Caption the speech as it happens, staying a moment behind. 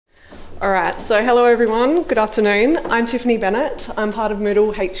All right, so hello everyone, good afternoon. I'm Tiffany Bennett. I'm part of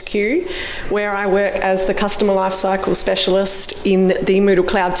Moodle HQ, where I work as the Customer Lifecycle Specialist in the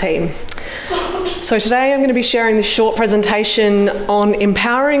MoodleCloud team. So today I'm going to be sharing this short presentation on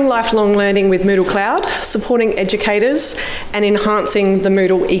empowering lifelong learning with MoodleCloud, supporting educators and enhancing the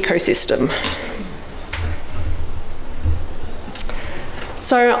Moodle ecosystem.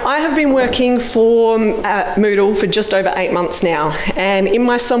 So I have been working for Moodle for just over 8 months now, and in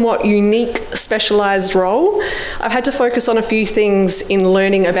my somewhat unique specialised role, I've had to focus on a few things in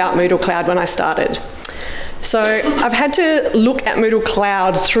learning about MoodleCloud when I started. So I've had to look at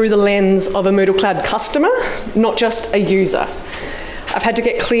MoodleCloud through the lens of a MoodleCloud customer, not just a user. I've had to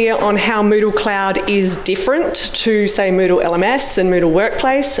get clear on how MoodleCloud is different to, say, Moodle LMS and Moodle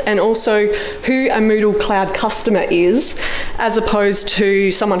Workplace, and also who a MoodleCloud customer is, as opposed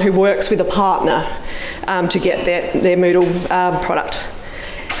to someone who works with a partner to get their Moodle product.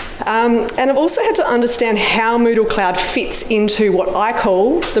 And I've also had to understand how MoodleCloud fits into what I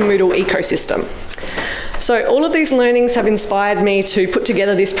call the Moodle ecosystem. So all of these learnings have inspired me to put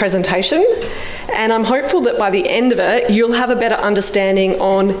together this presentation, and I'm hopeful that by the end of it, you'll have a better understanding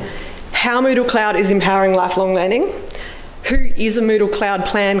on how MoodleCloud is empowering lifelong learning, who is a MoodleCloud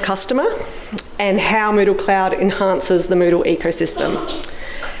plan customer, and how MoodleCloud enhances the Moodle ecosystem.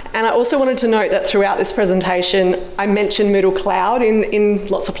 And I also wanted to note that throughout this presentation, I mentioned MoodleCloud in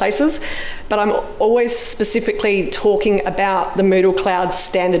lots of places, but I'm always specifically talking about the MoodleCloud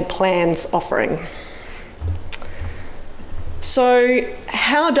standard plans offering. So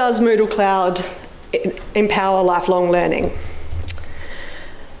how does MoodleCloud empower lifelong learning?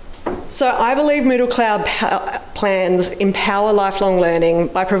 So I believe MoodleCloud plans empower lifelong learning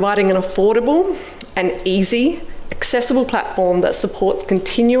by providing an affordable and easy, accessible platform that supports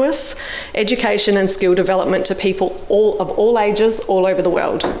continuous education and skill development to people of all ages all over the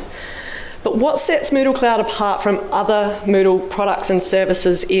world. But what sets MoodleCloud apart from other Moodle products and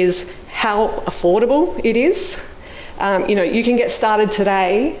services is how affordable it is. You can get started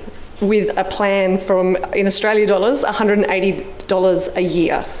today with a plan from, in Australia dollars, $180 a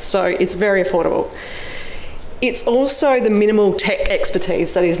year. So it's very affordable. It's also the minimal tech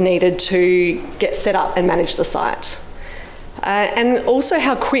expertise that is needed to get set up and manage the site. And also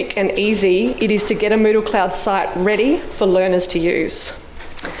how quick and easy it is to get a MoodleCloud site ready for learners to use.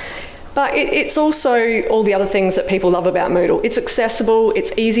 But it's also all the other things that people love about Moodle. It's accessible,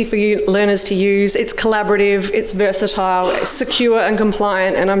 it's easy for learners to use, it's collaborative, it's versatile, it's secure and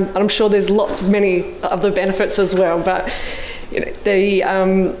compliant, and I'm sure there's many other benefits as well. But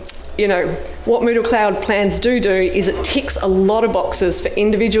what MoodleCloud plans do is it ticks a lot of boxes for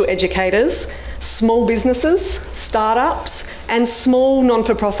individual educators, small businesses, startups, and small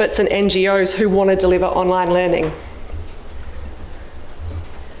non-for-profits and NGOs who want to deliver online learning.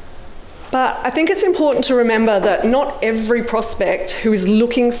 But I think it's important to remember that not every prospect who is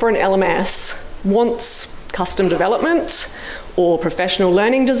looking for an LMS wants custom development or professional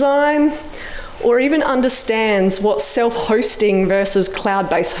learning design, or even understands what self-hosting versus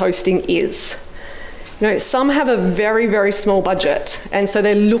cloud-based hosting is. Some have a very, very small budget, and so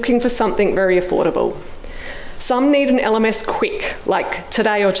they're looking for something very affordable. Some need an LMS quick, like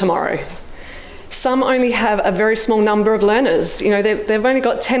today or tomorrow. Some only have a very small number of learners. They've only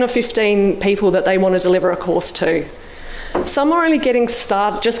got 10 or 15 people that they want to deliver a course to. Some are only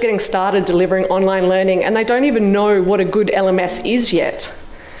just getting started delivering online learning, and they don't even know what a good LMS is yet.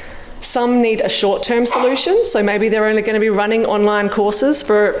 Some need a short-term solution, so maybe they're only going to be running online courses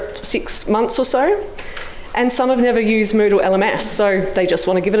for 6 months or so. And some have never used Moodle LMS, so they just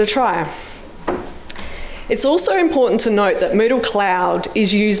want to give it a try. It's also important to note that MoodleCloud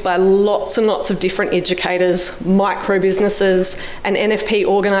is used by lots and lots of different educators, micro businesses, and NFP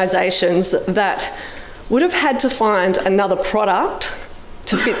organisations that would have had to find another product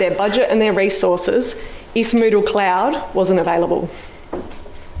to fit their budget and their resources if MoodleCloud wasn't available.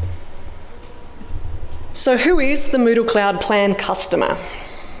 So who is the MoodleCloud plan customer?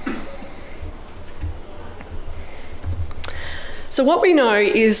 So what we know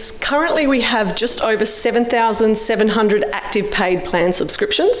is currently we have just over 7,700 active paid plan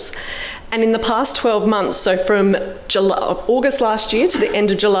subscriptions. And in the past 12 months, so from August last year to the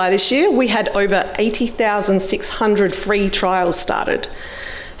end of July this year, we had over 80,600 free trials started.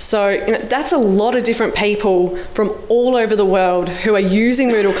 So that's a lot of different people from all over the world who are using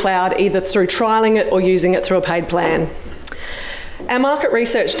MoodleCloud either through trialling it or using it through a paid plan. Our market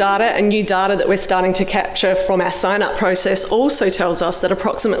research data and new data that we're starting to capture from our sign-up process also tells us that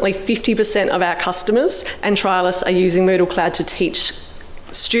approximately 50% of our customers and trialists are using MoodleCloud to teach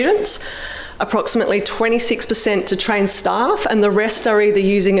students. approximately 26% to train staff, and the rest are either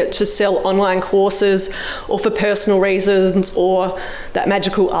using it to sell online courses or for personal reasons, or that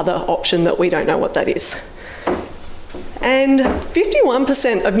magical other option that we don't know what that is. And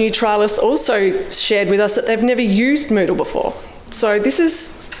 51% of new trialists also shared with us that they've never used Moodle before. So this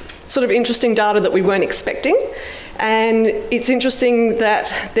is sort of interesting data that we weren't expecting. And it's interesting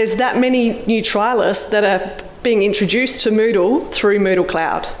that there's that many new trialists that are being introduced to Moodle through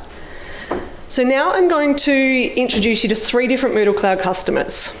MoodleCloud. So now I'm going to introduce you to 3 different MoodleCloud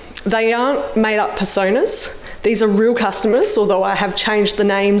customers. They aren't made up personas. These are real customers, although I have changed the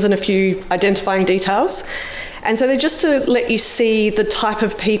names and a few identifying details. And so they're just to let you see the type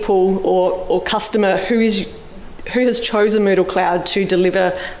of people or customer who has chosen MoodleCloud to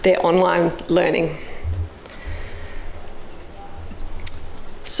deliver their online learning.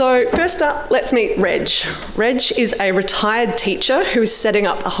 So first up, let's meet Reg. Reg is a retired teacher who is setting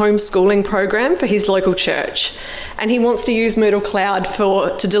up a homeschooling program for his local church, and he wants to use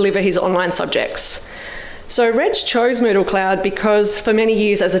MoodleCloud to deliver his online subjects. So Reg chose MoodleCloud because for many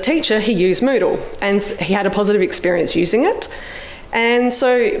years as a teacher he used Moodle, and he had a positive experience using it. And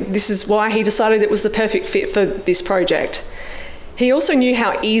so this is why he decided it was the perfect fit for this project. He also knew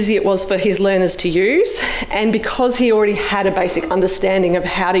how easy it was for his learners to use, and because he already had a basic understanding of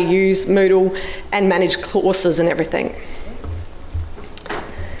how to use Moodle and manage courses and everything.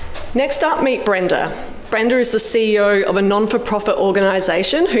 Next up, meet Brenda. Brenda is the CEO of a non-for-profit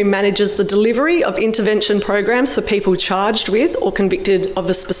organisation who manages the delivery of intervention programs for people charged with or convicted of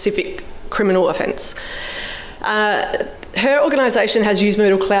a specific criminal offence. Her organisation has used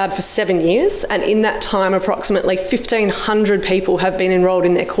MoodleCloud for 7 years, and in that time approximately 1,500 people have been enrolled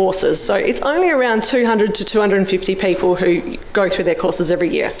in their courses. So it's only around 200 to 250 people who go through their courses every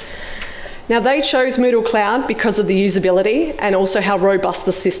year. Now they chose MoodleCloud because of the usability and also how robust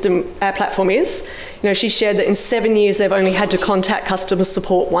the platform is. You know, she shared that in 7 years they've only had to contact customer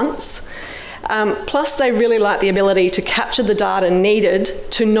support once. Plus they really like the ability to capture the data needed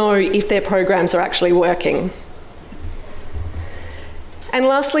to know if their programs are actually working. And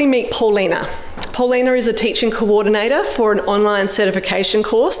lastly, meet Paulina. Paulina is a teaching coordinator for an online certification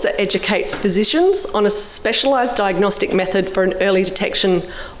course that educates physicians on a specialised diagnostic method for an early detection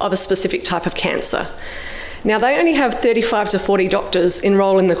of a specific type of cancer. Now, they only have 35 to 40 doctors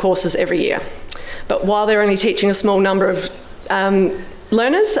enrol in the courses every year. But while they're only teaching a small number of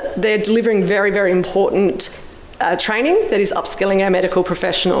learners, they're delivering very, very important training that is upskilling our medical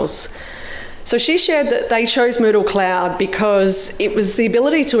professionals. So she shared that they chose MoodleCloud because it was the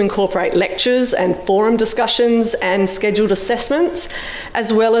ability to incorporate lectures and forum discussions and scheduled assessments,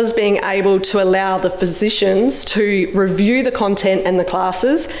 as well as being able to allow the physicians to review the content and the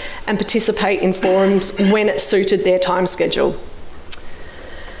classes and participate in forums when it suited their time schedule.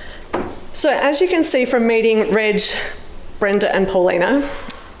 So as you can see from meeting Reg, Brenda and Paulina,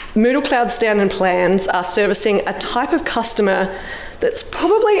 MoodleCloud standard plans are servicing a type of customer that's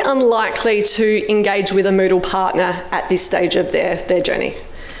probably unlikely to engage with a Moodle partner at this stage of their journey.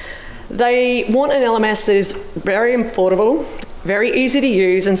 They want an LMS that is very affordable, very easy to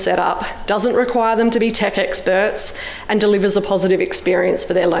use and set up, doesn't require them to be tech experts, and delivers a positive experience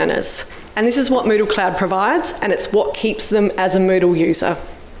for their learners. And this is what MoodleCloud provides, and it's what keeps them as a Moodle user.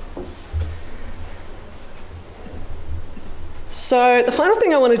 So the final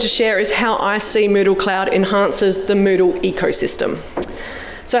thing I wanted to share is how I see MoodleCloud enhances the Moodle ecosystem.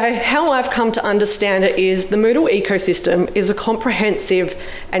 So how I've come to understand it is the Moodle ecosystem is a comprehensive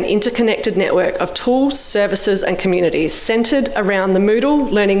and interconnected network of tools, services and communities centred around the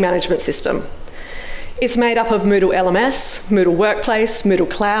Moodle learning management system. It's made up of Moodle LMS, Moodle Workplace,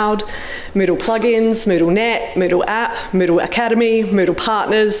 MoodleCloud, Moodle plugins, MoodleNet, Moodle App, Moodle Academy, Moodle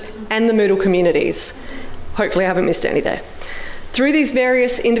Partners and the Moodle communities. Hopefully I haven't missed any there. Through these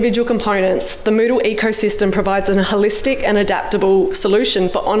various individual components, the Moodle ecosystem provides a holistic and adaptable solution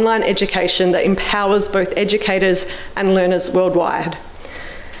for online education that empowers both educators and learners worldwide.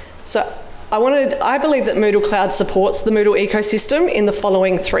 So I believe that MoodleCloud supports the Moodle ecosystem in the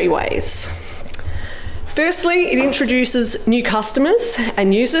following 3 ways. Firstly, it introduces new customers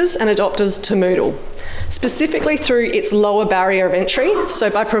and users and adopters to Moodle, specifically through its lower barrier of entry. So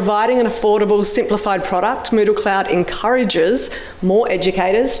by providing an affordable, simplified product, MoodleCloud encourages more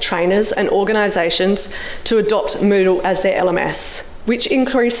educators, trainers and organisations to adopt Moodle as their LMS, which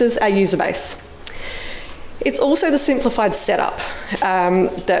increases our user base. It's also the simplified setup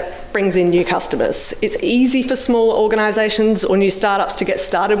that brings in new customers. It's easy for small organisations or new startups to get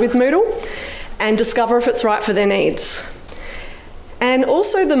started with Moodle and discover if it's right for their needs. And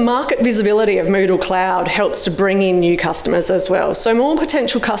also the market visibility of MoodleCloud helps to bring in new customers as well. So more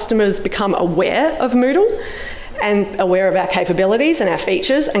potential customers become aware of Moodle and aware of our capabilities and our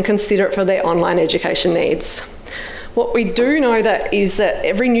features and consider it for their online education needs. What we do know is that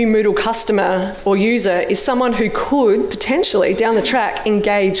every new Moodle customer or user is someone who could potentially, down the track,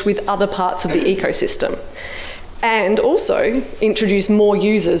 engage with other parts of the ecosystem and also introduce more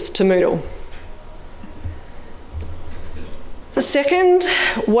users to Moodle. The second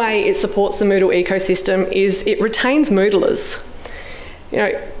way it supports the Moodle ecosystem is it retains Moodlers. You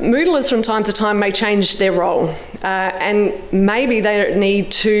know, Moodlers from time to time may change their role and maybe they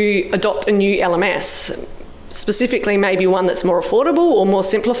need to adopt a new LMS, specifically maybe one that's more affordable or more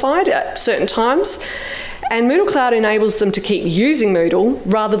simplified at certain times. And MoodleCloud enables them to keep using Moodle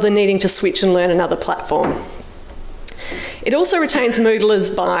rather than needing to switch and learn another platform. It also retains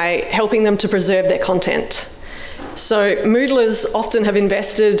Moodlers by helping them to preserve their content. So Moodlers often have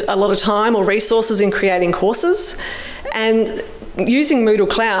invested a lot of time or resources in creating courses, and using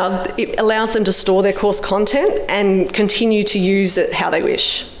MoodleCloud, it allows them to store their course content and continue to use it how they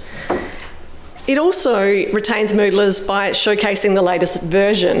wish. It also retains Moodlers by showcasing the latest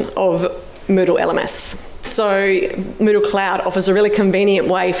version of Moodle LMS. So MoodleCloud offers a really convenient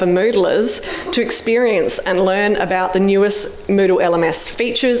way for Moodlers to experience and learn about the newest Moodle LMS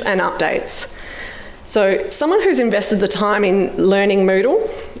features and updates. So someone who's invested the time in learning Moodle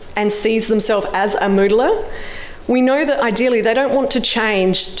and sees themselves as a Moodler, we know that ideally they don't want to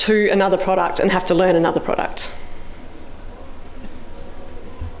change to another product and have to learn another product.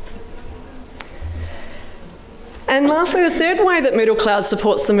 And lastly, the third way that MoodleCloud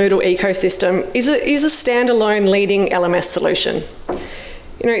supports the Moodle ecosystem is a standalone leading LMS solution.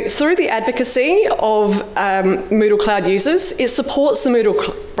 You know, through the advocacy of MoodleCloud users, it supports the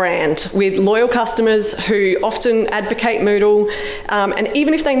Moodle brand with loyal customers who often advocate Moodle, and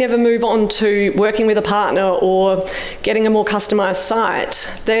even if they never move on to working with a partner or getting a more customised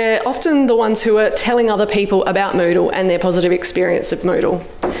site, they're often the ones who are telling other people about Moodle and their positive experience of Moodle.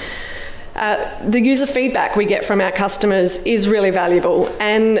 The user feedback we get from our customers is really valuable,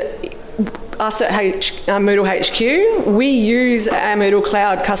 and us at Moodle HQ, we use our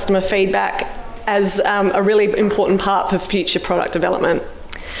MoodleCloud customer feedback as a really important part for future product development.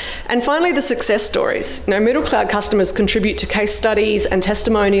 And finally, the success stories. You know, MoodleCloud customers contribute to case studies and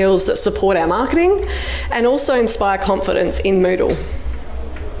testimonials that support our marketing and also inspire confidence in Moodle.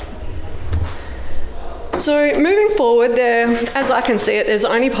 So moving forward, as I can see it, there's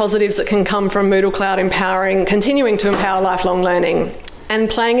only positives that can come from MoodleCloud continuing to empower lifelong learning and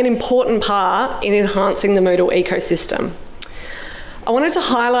playing an important part in enhancing the Moodle ecosystem. I wanted to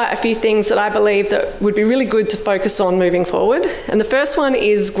highlight a few things that I believe that would be really good to focus on moving forward. And the first one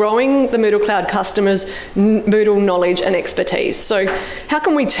is growing the MoodleCloud customers' Moodle knowledge and expertise. So how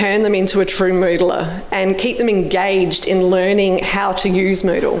can we turn them into a true Moodler and keep them engaged in learning how to use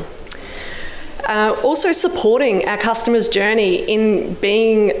Moodle? Also supporting our customers' journey in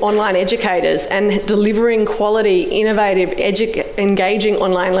being online educators and delivering quality, innovative, engaging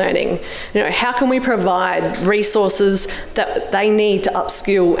online learning. You know, how can we provide resources that they need to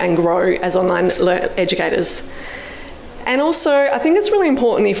upskill and grow as online educators? And also, I think it's really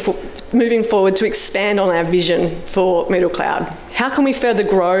important moving forward to expand on our vision for MoodleCloud. How can we further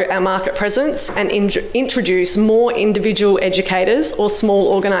grow our market presence and introduce more individual educators or small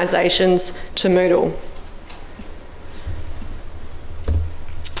organisations to Moodle?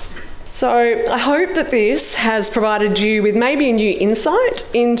 So I hope that this has provided you with maybe a new insight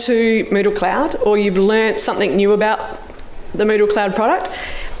into MoodleCloud, or you've learnt something new about the MoodleCloud product,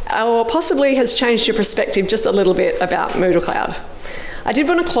 or possibly has changed your perspective just a little bit about MoodleCloud. I did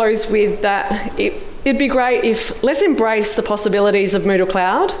want to close with that it'd be great if let's embrace the possibilities of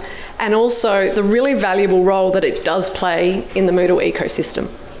MoodleCloud and also the really valuable role that it does play in the Moodle ecosystem.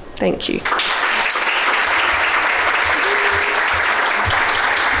 Thank you.